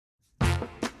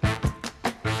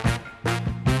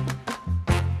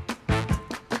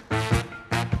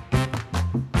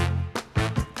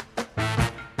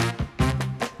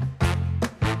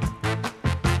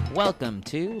Welcome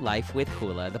to Life with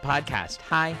Hula, the podcast.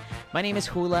 Hi, my name is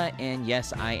Hula, and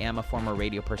yes, I am a former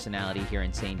radio personality here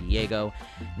in San Diego.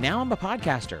 Now I'm a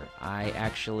podcaster. I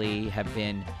actually have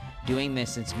been doing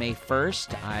this since May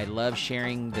 1st. I love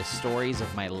sharing the stories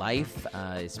of my life,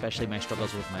 especially my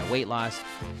struggles with my weight loss,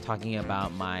 talking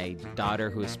about my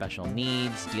daughter who has special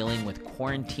needs, dealing with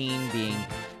quarantine, being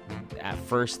at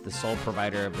first the sole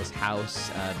provider of this house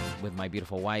with my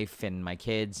beautiful wife and my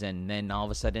kids, and then all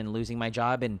of a sudden losing my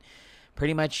job and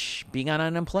pretty much being on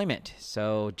unemployment.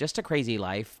 So just a crazy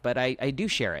life, but I do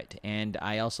share it. And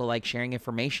I also like sharing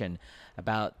information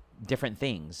about different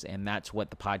things, and that's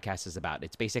what the podcast is about.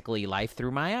 It's basically life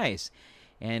through my eyes.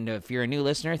 And if you're a new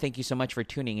listener, thank you so much for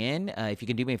tuning in. If you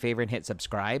can do me a favor and hit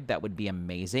subscribe, that would be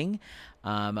amazing.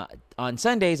 On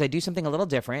Sundays, I do something a little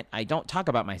different. I don't talk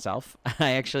about myself.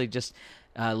 I actually just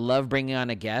love bringing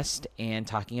on a guest and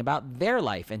talking about their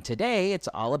life. And today, it's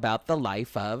all about the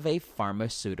life of a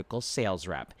pharmaceutical sales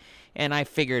rep. And I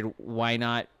figured, why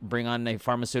not bring on a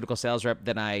pharmaceutical sales rep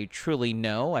that I truly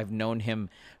know? I've known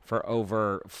him for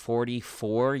over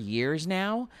 44 years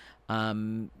now.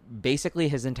 Basically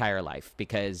his entire life,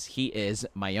 because he is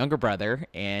my younger brother,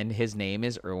 and his name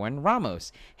is Erwin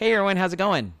Ramos. Hey, Erwin, how's it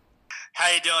going? How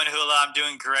you doing, Hula? I'm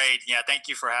doing great. Yeah, thank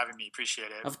you for having me. Appreciate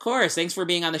it. Of course. Thanks for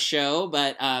being on the show.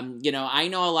 But, I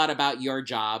know a lot about your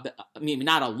job. I mean,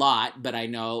 not a lot, but I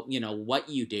know, what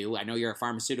you do. I know you're a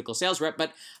pharmaceutical sales rep,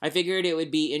 but I figured it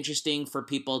would be interesting for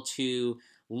people to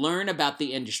learn about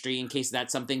the industry in case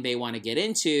that's something they want to get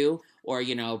into, or,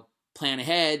 plan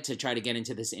ahead to try to get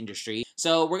into this industry.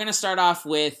 So we're going to start off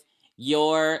with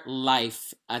your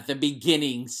life at the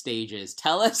beginning stages.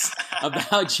 Tell us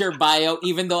about your bio,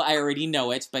 even though I already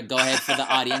know it, but go ahead for the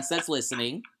audience that's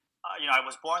listening. I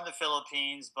was born in the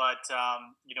Philippines, but,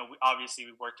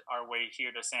 we worked our way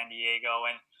here to San Diego.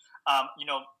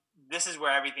 And, this is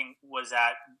where everything was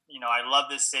at. I love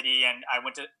this city, and I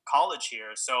went to college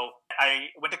here. So I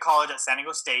went to college at San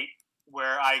Diego State,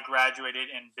 where I graduated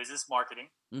in business marketing.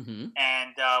 Mm-hmm.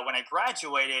 And when I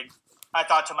graduated, I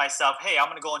thought to myself, hey, I'm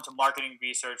going to go into marketing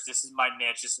research. This is my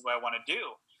niche. This is what I want to do.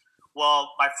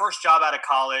 Well, my first job out of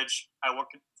college, I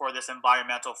worked for this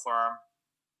environmental firm,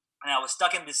 and I was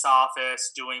stuck in this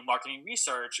office doing marketing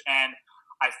research. And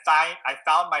I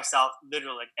found myself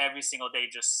literally every single day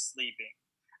just sleeping.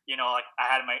 I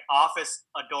had my office,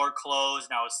 a door closed,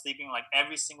 and I was sleeping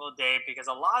every single day, because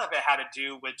a lot of it had to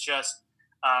do with just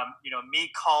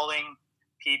me calling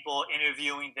people,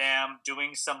 interviewing them,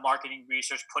 doing some marketing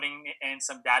research, putting in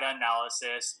some data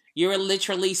analysis. You were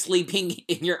literally sleeping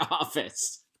in your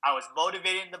office. I was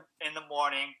motivated in the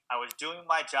morning. I was doing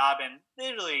my job, and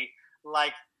literally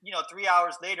 3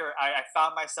 hours later, I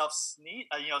found myself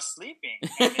sleeping.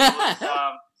 And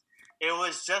it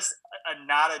was just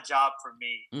not a job for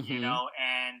me, mm-hmm.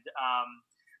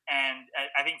 And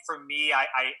I think for me,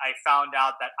 I found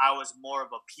out that I was more of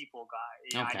a people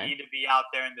guy. Okay. I need to be out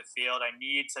there in the field. I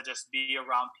need to just be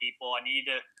around people. I need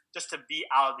to be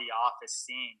out of the office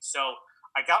scene. So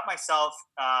I got myself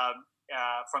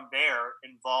from there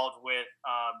involved with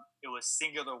it was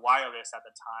Singular Wireless at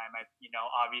the time.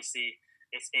 Obviously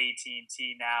it's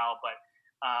AT&T now, but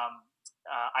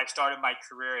I started my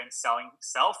career in selling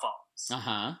cell phones.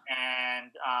 Uh-huh.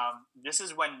 And this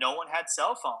is when no one had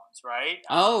cell phones, right?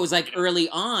 Oh, it was early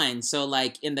on. So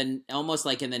almost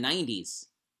in the 90s.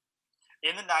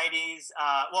 In the 90s.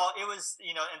 It was,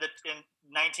 in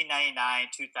 1999,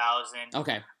 2000.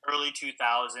 Okay. Early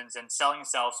 2000s, and selling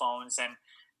cell phones.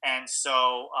 And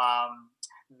so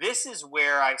this is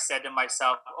where I said to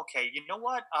myself, okay, you know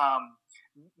what?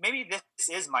 Maybe this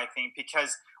is my thing,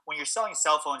 because when you're selling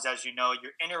cell phones, as you know,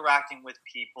 you're interacting with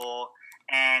people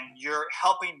and you're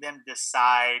helping them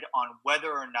decide on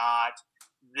whether or not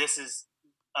this is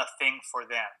a thing for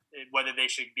them, whether they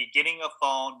should be getting a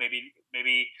phone. Maybe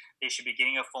they should be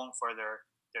getting a phone for their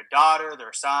daughter,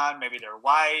 their son, maybe their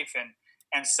wife.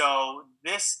 And so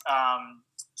this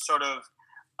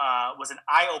was an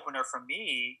eye-opener for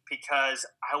me, because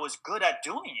I was good at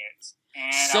doing it.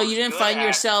 And so you didn't find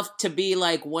yourself to be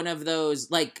one of those,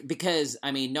 because,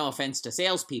 no offense to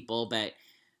salespeople, but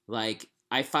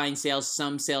I find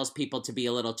some salespeople to be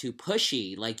a little too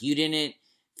pushy. You didn't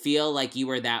feel like you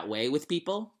were that way with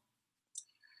people?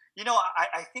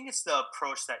 I think it's the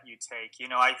approach that you take.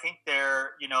 I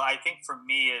think for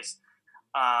me is,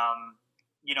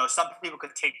 some people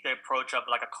could take the approach of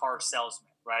a car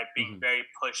salesman, right? Being mm-hmm. very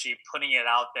pushy, putting it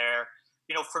out there.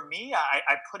 For me,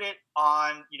 I put it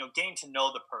on, getting to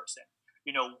know the person.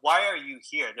 Why are you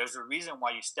here? There's a reason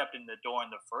why you stepped in the door in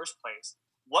the first place.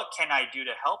 What can I do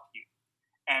to help you?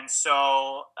 And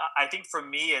so I think for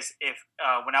me is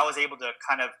when I was able to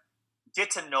kind of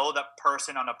get to know that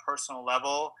person on a personal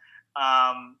level,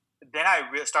 then I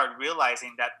started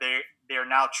realizing that they're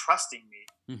now trusting me.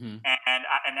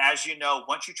 And as you know,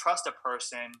 once you trust a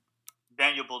person,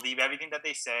 then you'll believe everything that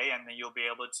they say, and then you'll be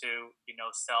able to,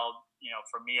 sell,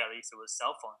 for me at least, it was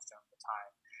cell phones during the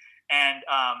time. And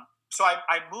so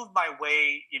I moved my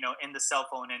way, in the cell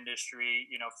phone industry,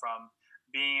 from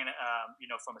being,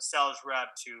 from a sales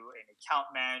rep to an account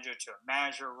manager to a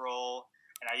manager role.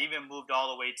 And I even moved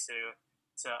all the way to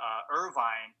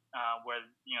Irvine, where,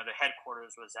 the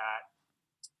headquarters was at.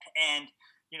 And,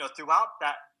 throughout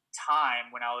that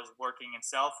time when I was working in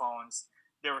cell phones,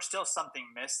 there was still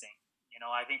something missing.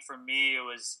 I think for me, it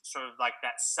was sort of like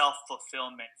that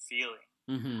self-fulfillment feeling.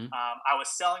 I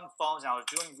was selling phones and I was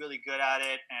doing really good at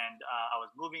it, and I was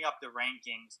moving up the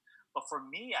rankings. But for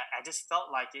me, I just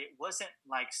felt like it wasn't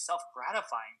like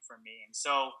self-gratifying for me. And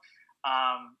so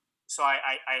I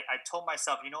told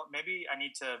myself, maybe I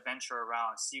need to venture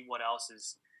around, see what else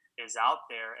is out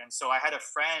there. And so I had a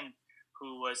friend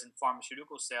who was in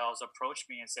pharmaceutical sales approach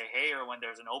me and say, hey, Erwin,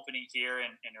 there's an opening here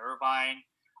in Irvine.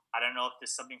 I don't know if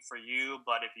this is something for you,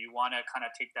 but if you want to kind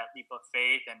of take that leap of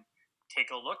faith and take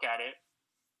a look at it,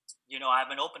 I have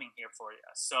an opening here for you.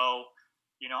 So,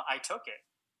 I took it,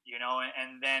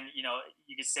 and then,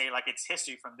 you could say like it's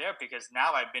history from there, because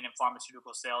now I've been in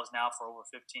pharmaceutical sales now for over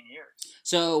 15 years.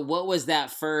 So what was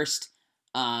that first,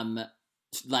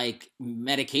 like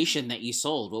medication that you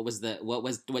sold?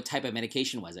 What type of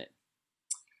medication was it?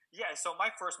 Yeah, so my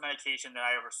first medication that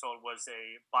I ever sold was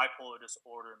a bipolar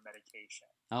disorder medication.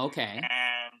 Okay.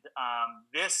 And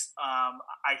this,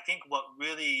 I think what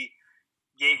really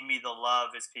gave me the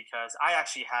love is because I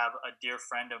actually have a dear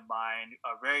friend of mine,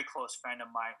 a very close friend of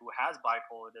mine, who has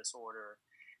bipolar disorder.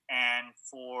 And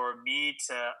for me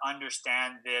to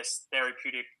understand this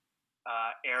therapeutic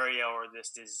area or this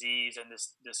disease and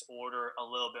this disorder a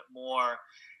little bit more,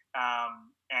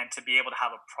 and to be able to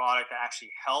have a product that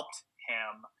actually helped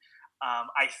him,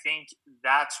 I think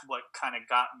that's what kind of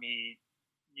got me,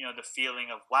 the feeling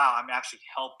of, wow, I'm actually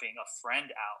helping a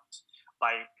friend out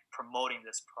by promoting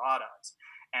this product.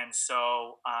 And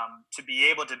so to be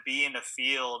able to be in a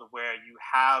field where you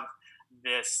have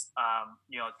this,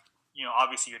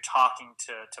 obviously you're talking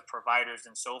to providers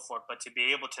and so forth, but to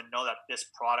be able to know that this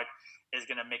product is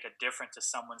going to make a difference to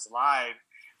someone's life,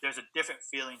 there's a different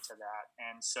feeling to that.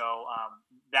 And so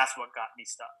that's what got me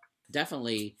stuck.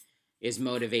 Definitely is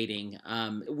motivating.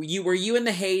 Were you in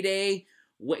the heyday?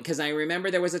 Because I remember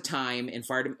there was a time in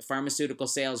pharmaceutical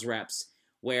sales reps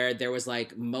where there was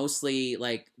like mostly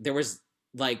like there was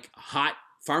like hot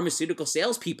pharmaceutical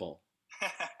salespeople,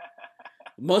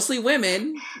 mostly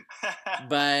women.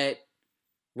 But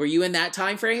were you in that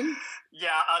time frame? Yeah,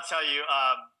 I'll tell you.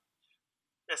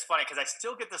 It's funny because I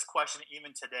still get this question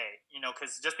even today.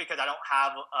 Because just because I don't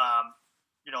have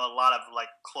a lot of like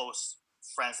close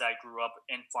friends that I grew up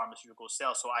in pharmaceutical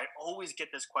sales, so I always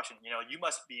get this question. You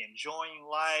must be enjoying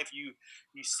life. You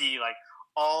see like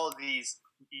all these.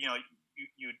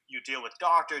 You deal with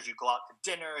doctors. You go out to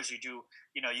dinners. You do.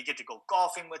 You get to go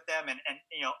golfing with them, and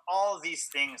all these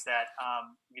things that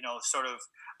sort of.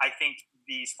 I think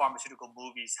these pharmaceutical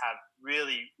movies have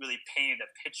really really painted a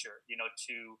picture.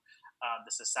 To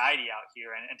the society out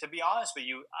here, and to be honest with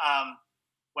you.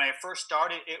 When I first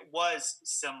started, it was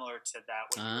similar to that,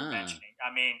 what you were mentioning.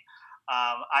 I mean,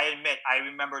 I admit, I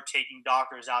remember taking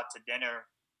doctors out to dinner,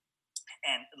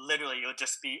 and literally it would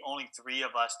just be only 3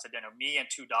 of us to dinner, me and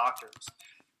 2 doctors.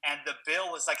 And the bill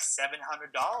was like $700.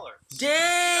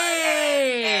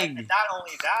 Dang! And not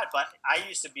only that, but I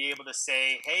used to be able to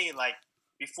say, hey, like,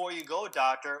 before you go,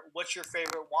 doctor, what's your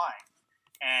favorite wine?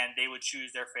 And they would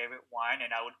choose their favorite wine,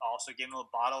 and I would also give them a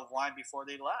bottle of wine before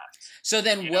they left. So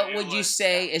then what would you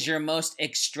say is your most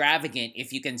extravagant,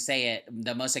 if you can say it,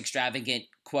 the most extravagant,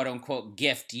 quote-unquote,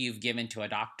 gift you've given to a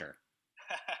doctor?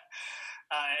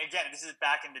 Again, this is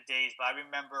back in the days, but I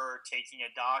remember taking a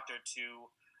doctor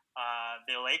to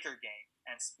the Laker game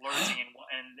and splurging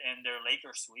in their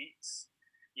Laker suites,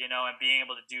 and being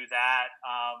able to do that.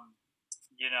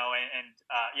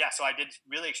 So I did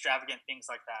really extravagant things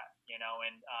like that,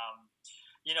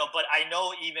 but I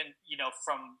know even,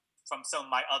 from some of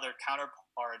my other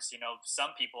counterparts,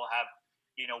 some people have,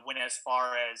 went as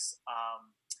far as,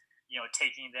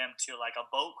 taking them to like a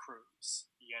boat cruise,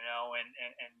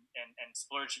 and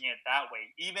splurging it that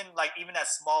way. Even as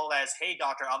small as, hey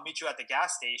doctor, I'll meet you at the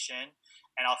gas station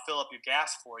and I'll fill up your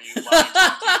gas for you while you're talking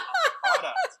about the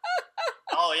product.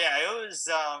 Oh yeah,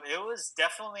 it was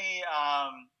definitely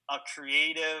a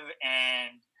creative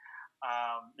and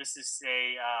this is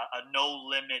a no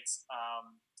limits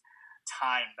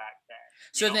time back then.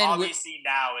 So then obviously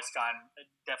now it's gone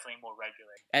definitely more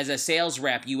regular. As a sales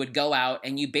rep, you would go out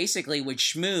and you basically would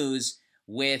schmooze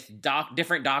with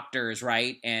different doctors,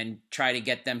 right? And try to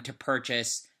get them to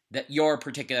purchase your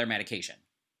particular medication.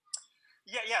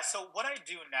 Yeah. So what I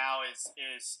do now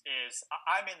is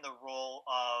I'm in the role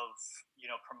of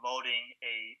promoting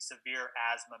a severe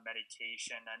asthma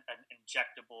medication, an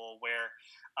injectable, where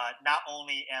not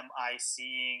only am I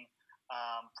seeing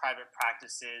private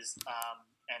practices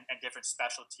and different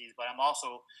specialties, but I'm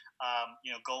also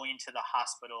going to the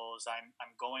hospitals.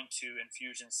 I'm going to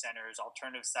infusion centers,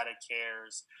 alternative site of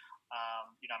cares.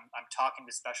 I'm talking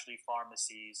to specialty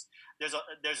pharmacies.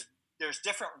 There's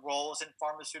different roles in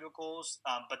pharmaceuticals,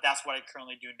 but that's what I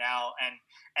currently do now. And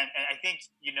I think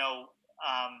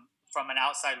from an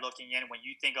outside looking in, when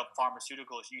you think of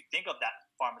pharmaceuticals, you think of that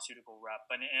pharmaceutical rep.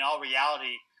 But in all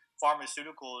reality,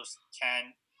 pharmaceuticals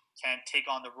can take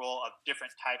on the role of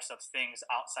different types of things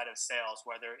outside of sales,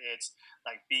 whether it's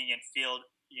like being in field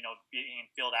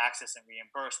access and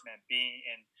reimbursement, being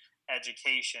in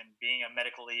education, being a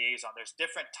medical liaison. There's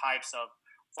different types of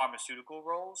pharmaceutical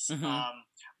roles,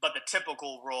 but the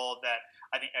typical role that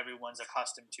I think everyone's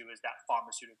accustomed to is that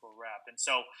pharmaceutical rep. And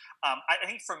so I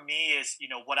think for me is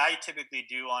what I typically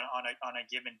do on a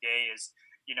given day is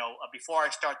before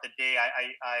I start the day,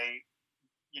 I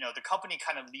the company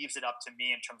kind of leaves it up to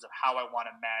me in terms of how I want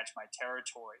to manage my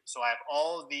territory. So I have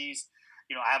all these,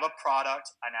 I have a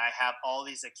product and I have all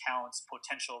these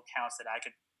potential accounts that I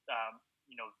could,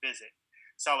 visit.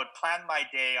 So I would plan my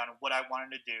day on what I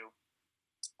wanted to do.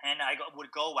 And I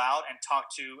would go out and talk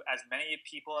to as many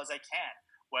people as I can,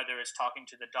 whether it's talking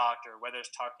to the doctor, whether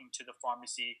it's talking to the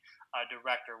pharmacy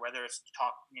director, whether it's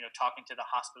talking to the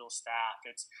hospital staff.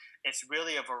 It's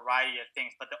really a variety of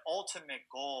things. But the ultimate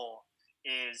goal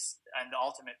and the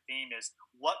ultimate theme is,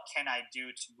 what can I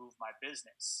do to move my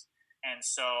business? And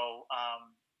so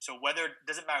whether it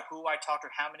doesn't matter who I talk to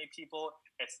or how many people,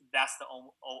 that's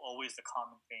always the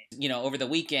common theme. Over the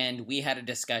weekend we had a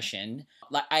discussion.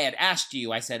 I had asked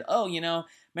you. I said, "Oh,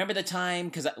 remember the time?"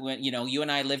 Because when you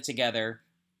and I lived together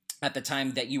at the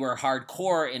time that you were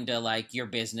hardcore into like your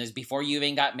business before you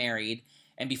even got married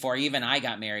and before even I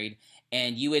got married,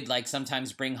 and you would like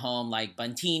sometimes bring home like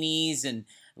buntinis and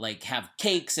like have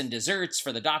cakes and desserts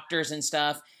for the doctors and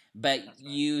stuff. But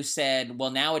you said, well,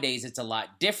 nowadays it's a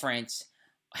lot different.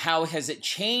 How has it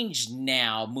changed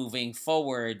now moving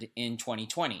forward in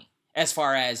 2020 as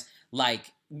far as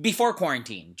like before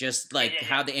quarantine, just like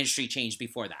how the industry changed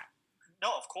before that?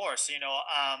 No, of course, and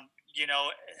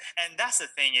that's the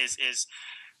thing is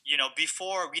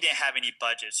before we didn't have any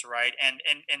budgets, right? And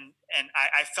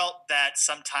I felt that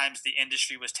sometimes the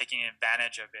industry was taking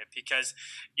advantage of it because,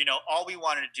 all we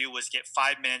wanted to do was get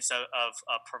 5 minutes of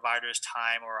a provider's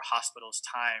time or a hospital's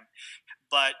time.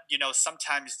 But,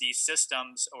 sometimes these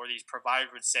systems or these providers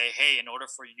would say, hey, in order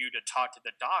for you to talk to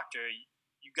the doctor,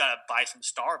 you got to buy some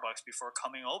Starbucks before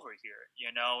coming over here,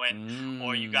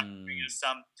 or you got to bring us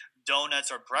some donuts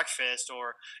or breakfast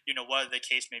or, whatever the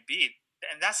case may be.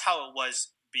 And that's how it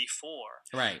was before,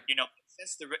 right?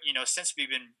 Since we've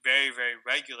been very, very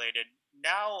regulated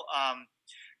now,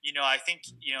 I think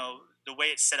the way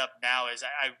it's set up now is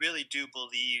I really do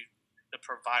believe the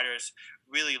providers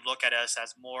really look at us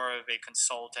as more of a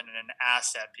consultant and an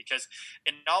asset, because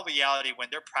in all reality, when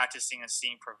they're practicing and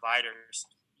seeing providers,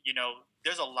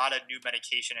 there's a lot of new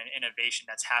medication and innovation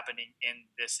that's happening in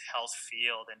this health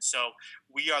field. And so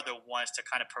we are the ones to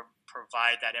kind of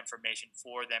provide that information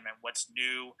for them and what's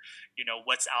new,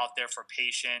 what's out there for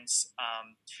patients.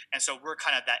 And so we're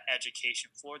kind of that education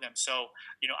for them. So,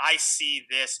 I see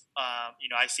this,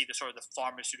 I see the sort of the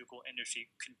pharmaceutical industry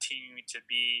continuing to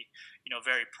be,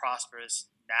 very prosperous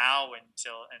now and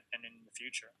in the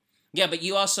future. Yeah, but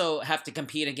you also have to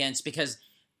compete against, because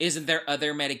isn't there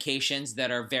other medications that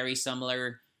are very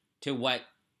similar to what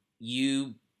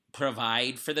you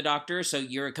provide for the doctor? So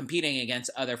you're competing against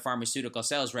other pharmaceutical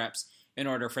sales reps in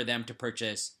order for them to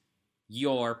purchase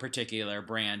your particular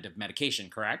brand of medication,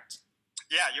 correct?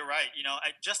 Yeah, you're right.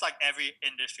 Just like every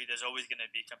industry, there's always going to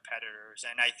be competitors.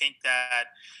 And I think that,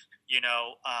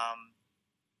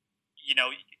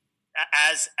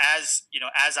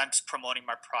 as I'm promoting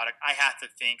my product, I have to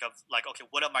think of like, okay,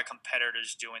 what are my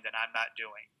competitors doing that I'm not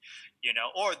doing,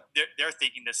 or they're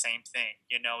thinking the same thing,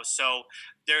 so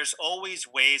there's always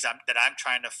ways that I'm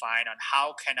trying to find on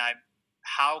how can I,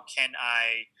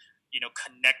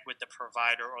 connect with the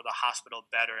provider or the hospital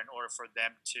better in order for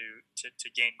them to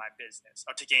gain my business,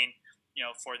 or to gain,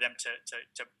 for them to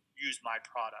use my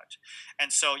product.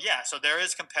 And so, so there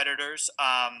is competitors,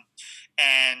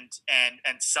 and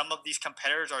some of these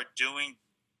competitors are doing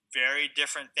very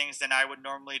different things than I would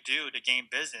normally do to gain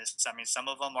business. I mean, some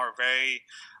of them are very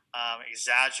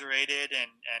exaggerated,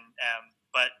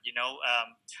 but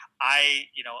I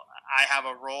have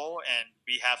a role, and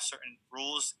we have certain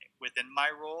rules within my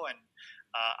role, and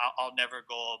I'll never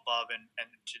go above and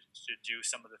to do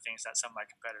some of the things that some of my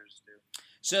competitors do.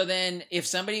 So then, if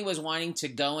somebody was wanting to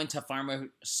go into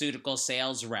pharmaceutical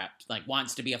sales rep, like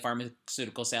wants to be a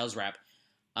pharmaceutical sales rep,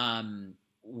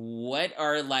 what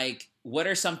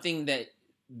are something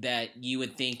that you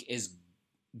would think is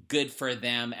good for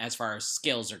them as far as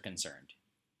skills are concerned?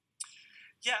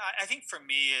 Yeah, I think for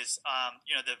me is,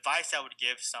 the advice I would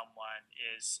give someone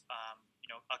is,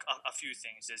 a few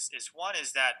things. Is one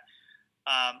is that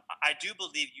I do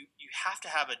believe you have to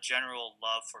have a general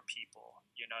love for people,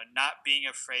 not being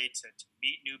afraid to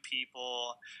meet new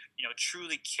people,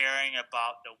 truly caring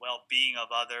about the well-being of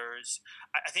others.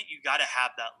 I think you got to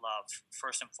have that love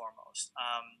first and foremost,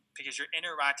 because you're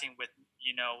interacting with,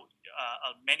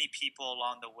 many people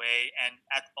along the way, and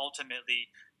ultimately,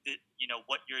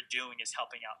 what you're doing is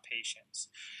helping out patients.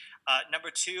 Number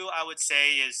two, I would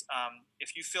say is,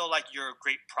 if you feel like you're a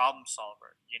great problem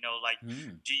solver,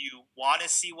 do you want to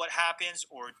see what happens,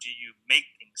 or do you make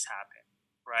things happen?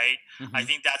 Right. Mm-hmm. I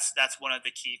think that's one of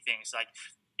the key things. Like,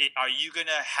 are you going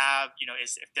to have,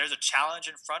 if there's a challenge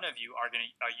in front of you, are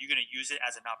you going to use it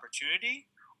as an opportunity,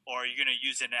 or are you going to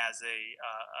use it as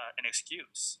an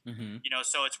excuse? Mm-hmm.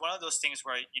 So it's one of those things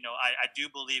where, I do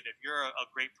believe if you're a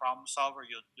great problem solver,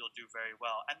 you'll do very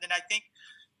well. And then I think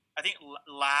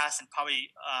last, and probably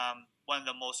one of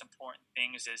the most important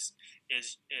things is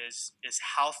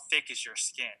how thick is your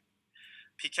skin?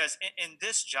 Because in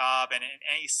this job and in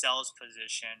any sales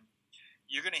position,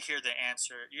 you're going to hear the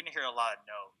answer. You're going to hear a lot of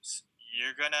no's.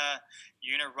 You're gonna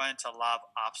run into a lot of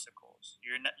obstacles.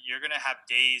 You're gonna have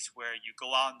days where you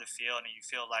go out in the field and you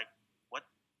feel like,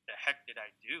 what the heck did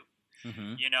I do?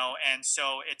 Mm-hmm. And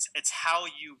so it's how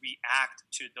you react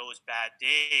to those bad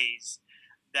days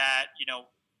that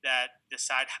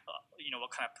decide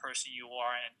what kind of person you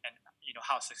are, and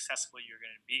how successful you're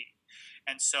going to be.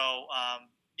 And so I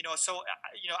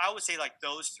would say like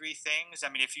those three things. I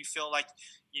mean, if you feel like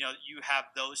you have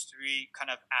those three kind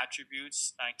of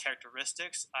attributes and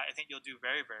characteristics, I think you'll do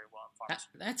very, very well in pharmacy.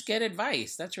 That's good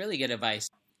advice. That's really good advice.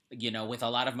 With a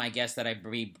lot of my guests that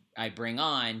I bring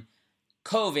on,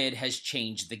 COVID has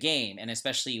changed the game, and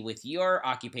especially with your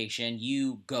occupation,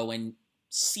 you go and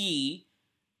see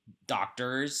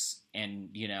doctors and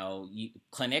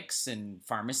clinics and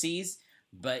pharmacies,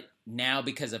 but now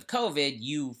because of COVID,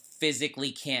 you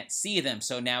physically can't see them.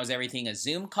 So now is everything a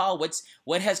Zoom call?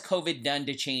 What has COVID done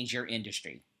to change your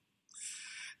industry?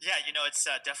 Yeah, it's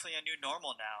definitely a new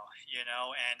normal now,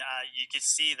 and you can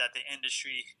see that the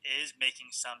industry is making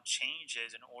some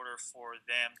changes in order for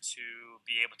them to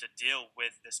be able to deal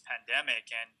with this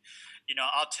pandemic. And,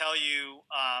 I'll tell you,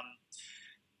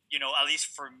 at least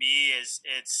for me,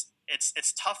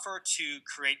 it's tougher to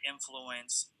create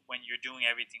influence when you're doing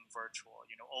everything virtual,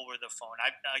 over the phone.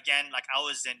 I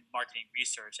was in marketing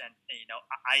research, and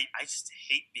I just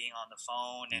hate being on the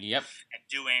phone and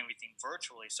doing everything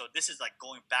virtually. So this is like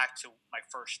going back to my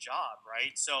first job,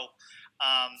 right? So,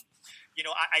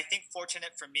 I think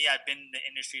fortunate for me, I've been in the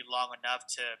industry long enough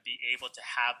to be able to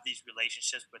have these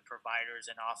relationships with providers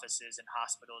and offices and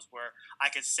hospitals where I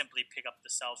could simply pick up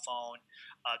the cell phone,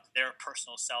 their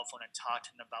personal cell phone, and talk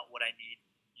to them about what I need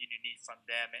from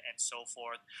them and so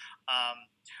forth.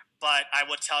 But I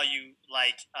will tell you,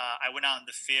 I went out in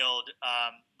the field,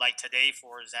 like today,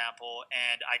 for example,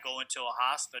 and I go into a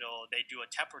hospital. They do a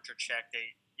temperature check.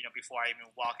 Before I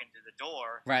even walk into the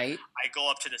door, right? I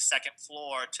go up to the second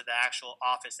floor to the actual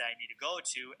office that I need to go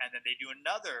to, and then they do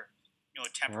another,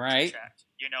 temperature check.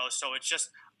 So it's just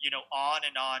on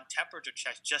and on temperature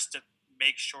checks just to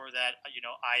make sure that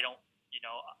I don't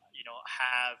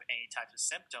have any types of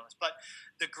symptoms. But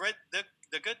the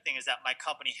good thing is that my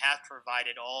company has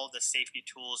provided all the safety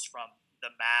tools, from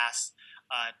the mask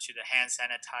to the hand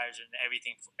sanitizer and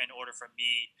everything, in order for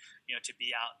me, to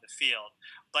be out in the field.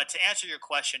 But to answer your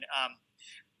question,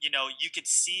 you could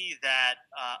see that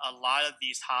a lot of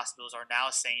these hospitals are now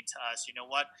saying to us, you know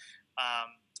what?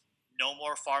 No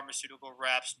more pharmaceutical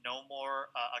reps, no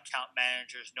more account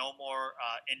managers, no more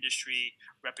industry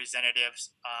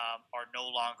representatives are no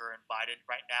longer invited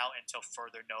right now until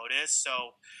further notice.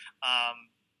 So,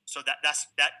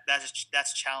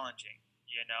 that's challenging,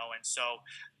 And so,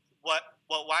 what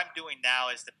I'm doing now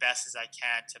is the best as I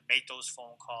can to make those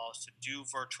phone calls, to do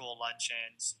virtual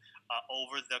luncheons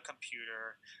over the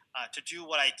computer, to do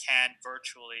what I can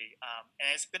virtually.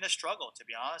 And it's been a struggle, to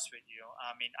be honest with you.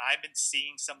 I mean, I've been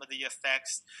seeing some of the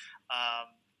effects,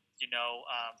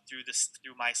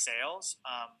 through my sales.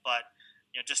 But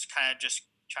just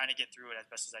trying to get through it as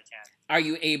best as I can. Are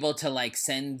you able to like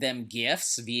send them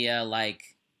gifts via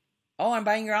like, oh, I'm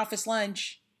buying your office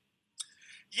lunch?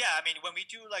 Yeah, I mean, when we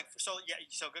do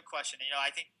good question.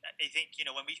 I think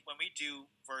when we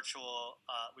do virtual,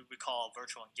 we call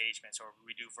virtual engagements, or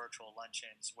we do virtual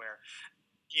luncheons where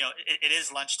it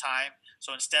is lunchtime.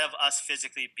 So instead of us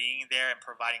physically being there and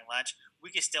providing lunch,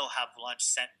 we can still have lunch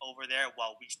sent over there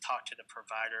while we talk to the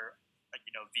provider,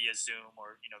 via Zoom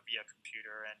or via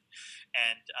computer,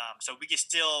 and so we can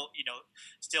still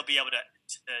be able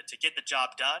to get the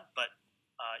job done, but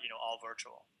all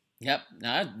virtual. Yep.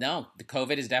 No, the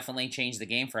COVID has definitely changed the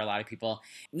game for a lot of people.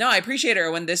 No, I appreciate it,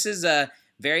 Erwin. This is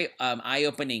very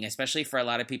eye-opening, especially for a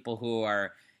lot of people who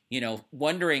are,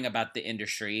 wondering about the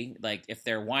industry, like if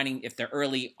they're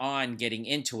early on getting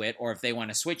into it, or if they want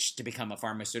to switch to become a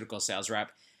pharmaceutical sales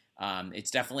rep.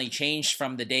 It's definitely changed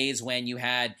from the days when you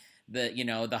had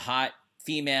the hot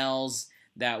females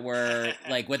that were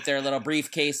like with their little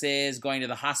briefcases going to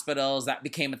the hospitals. That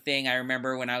became a thing. I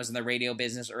remember when I was in the radio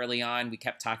business early on, we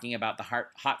kept talking about the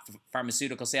hot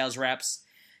pharmaceutical sales reps,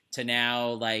 to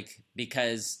now, like,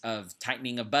 because of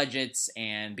tightening of budgets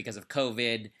and because of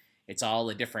COVID, it's all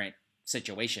a different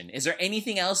situation. Is there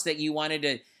anything else that you wanted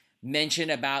to mention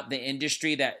about the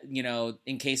industry that,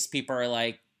 in case people are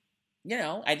like,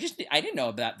 I didn't know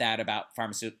about that about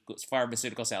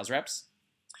pharmaceutical sales reps?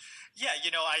 Yeah,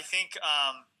 I think,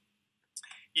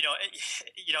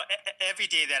 every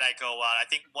day that I go out, I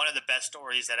think one of the best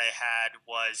stories that I had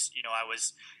was, I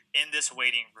was in this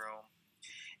waiting room,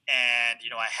 and,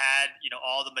 I had,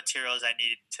 all the materials I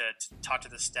needed to talk to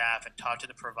the staff and talk to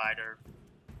the provider.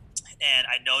 And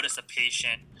I noticed a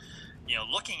patient,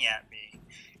 looking at me,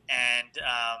 and,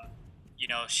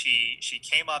 she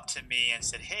came up to me and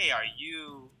said, "Hey, are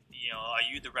you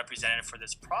the representative for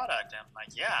this product?" And I'm like,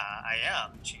 "Yeah, I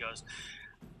am." She goes,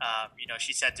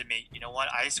 she said to me, "You know what?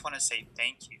 I just want to say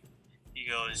thank you." He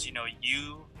goes,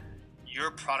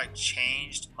 your product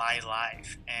changed my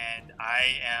life, and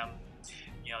I am,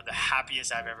 the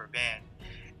happiest I've ever been.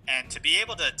 And to be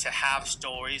able to have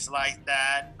stories like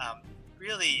that,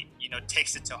 really,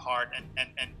 takes it to heart,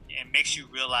 and makes you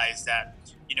realize that,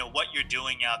 what you're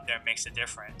doing out there makes a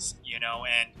difference,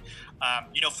 and,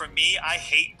 for me, I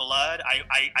hate blood.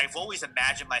 I've always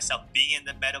imagined myself being in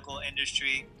the medical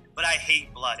industry, but I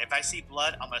hate blood. If I see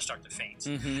blood, I'm going to start to faint.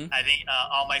 Mm-hmm. I think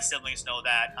all my siblings know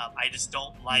that. I just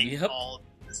don't like all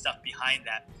the stuff behind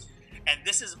that. And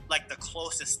this is like the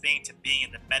closest thing to being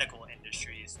in the medical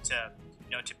industry, is to,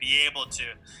 to be able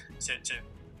to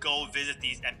go visit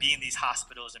these and be in these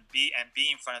hospitals and be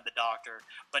in front of the doctor,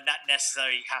 but not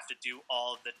necessarily have to do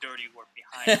all the dirty work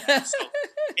behind that. So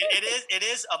it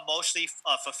is emotionally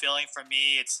fulfilling for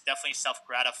me. It's definitely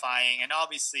self-gratifying, and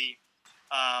obviously,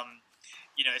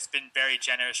 it's been very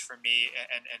generous for me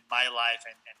in my life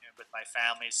and with my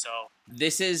family. So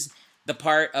this is the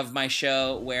part of my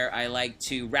show where I like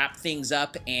to wrap things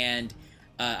up, and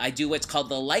I do what's called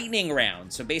the lightning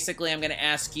round. So basically, I'm going to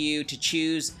ask you to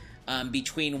choose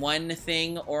between one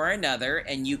thing or another,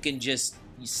 and you can just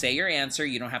say your answer.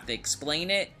 You don't have to explain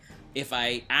it. If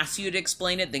I ask you to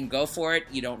explain it, then go for it.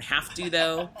 You don't have to,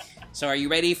 though. So are you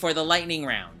ready for the lightning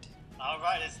round? All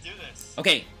right, let's do this.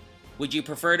 Okay. Would you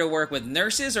prefer to work with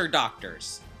nurses or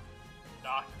doctors?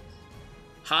 Doctors.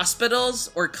 Hospitals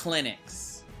or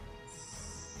clinics?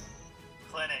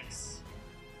 Clinics.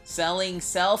 Selling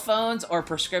cell phones or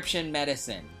prescription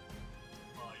medicine?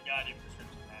 Well, you gotta do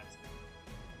prescription medicine.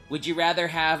 Would you rather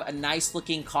have a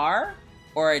nice-looking car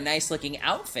or a nice-looking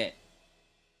outfit?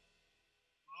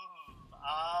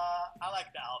 I like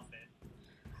the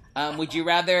outfit. Would you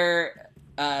rather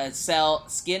sell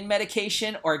skin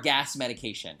medication or gas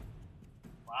medication?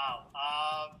 Wow.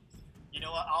 You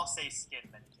know what? I'll say skin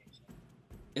medication.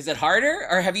 Is it harder,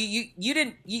 or have you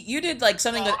did like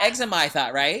something with eczema? I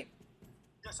thought, right?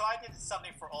 So I did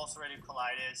something for ulcerative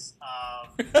colitis.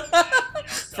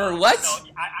 For what? So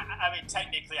I mean,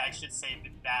 technically, I should say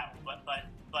that, but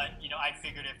I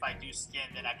figured if I do skin,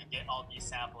 then I could get all these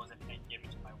samples and give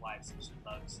it to my wife, since she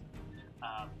loves,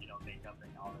 makeup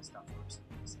and all this stuff for her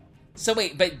skin. So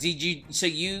wait, but did you? So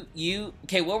you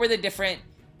okay? What were the different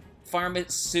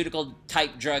pharmaceutical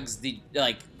type drugs?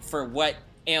 For what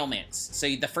ailments? So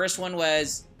the first one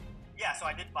was. Yeah, so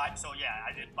I did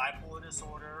bipolar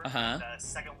disorder. Uh-huh. The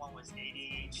second one was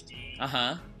ADHD.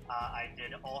 Uh-huh. I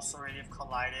did ulcerative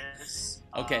colitis.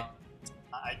 Okay.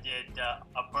 I did a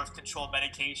birth control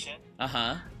medication.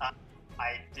 Uh-huh.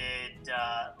 I did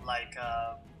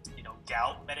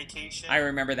gout medication. I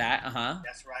remember that. Uh-huh.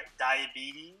 That's right.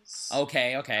 Diabetes.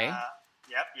 Okay.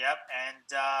 Yep. And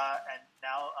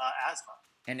now asthma.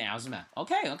 And asthma.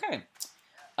 Okay.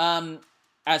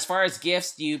 As far as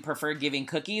gifts, do you prefer giving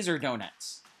cookies or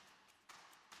donuts?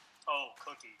 Oh,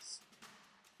 cookies.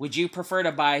 Would you prefer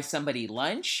to buy somebody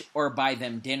lunch or buy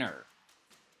them dinner?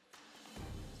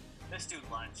 Let's do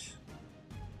lunch.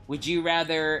 Would you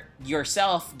rather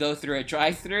yourself go through a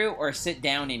drive-thru or sit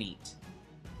down and eat?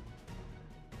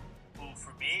 Well,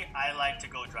 for me, I like to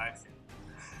go drive-thru.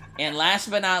 And last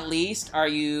but not least, are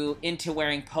you into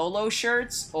wearing polo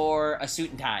shirts or a suit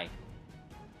and tie?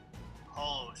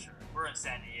 Polo shirt. We're in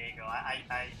San Diego.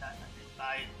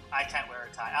 I can't wear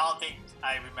a tie. I don't think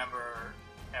I remember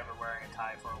ever wearing a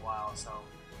tie for a while, so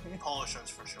polo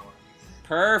shirts for sure.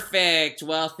 Perfect.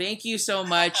 Well, thank you so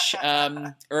much,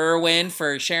 Erwin,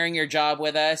 for sharing your job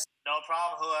with us. No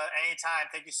problem, Hula. Anytime.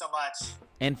 Thank you so much.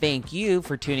 And thank you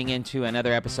for tuning in to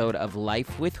another episode of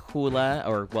Life with Hula,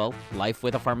 or, well, Life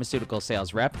with a Pharmaceutical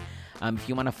Sales Rep. If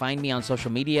you want to find me on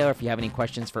social media, or if you have any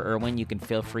questions for Erwin, you can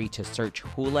feel free to search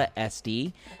Hula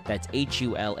SD. That's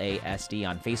HULASD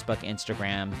on Facebook,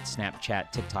 Instagram,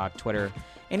 Snapchat, TikTok, Twitter,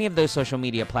 any of those social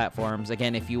media platforms.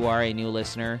 Again, if you are a new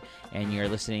listener and you're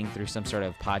listening through some sort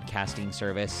of podcasting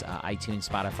service, iTunes,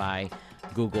 Spotify,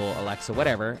 Google, Alexa,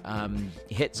 whatever,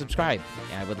 hit subscribe.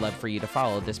 I would love for you to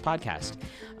follow this podcast.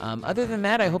 Other than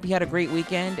that, I hope you had a great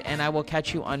weekend, and I will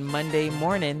catch you on Monday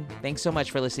morning. Thanks so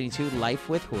much for listening to Life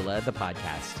with Hula, the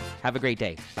podcast. Have a great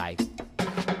day. Bye.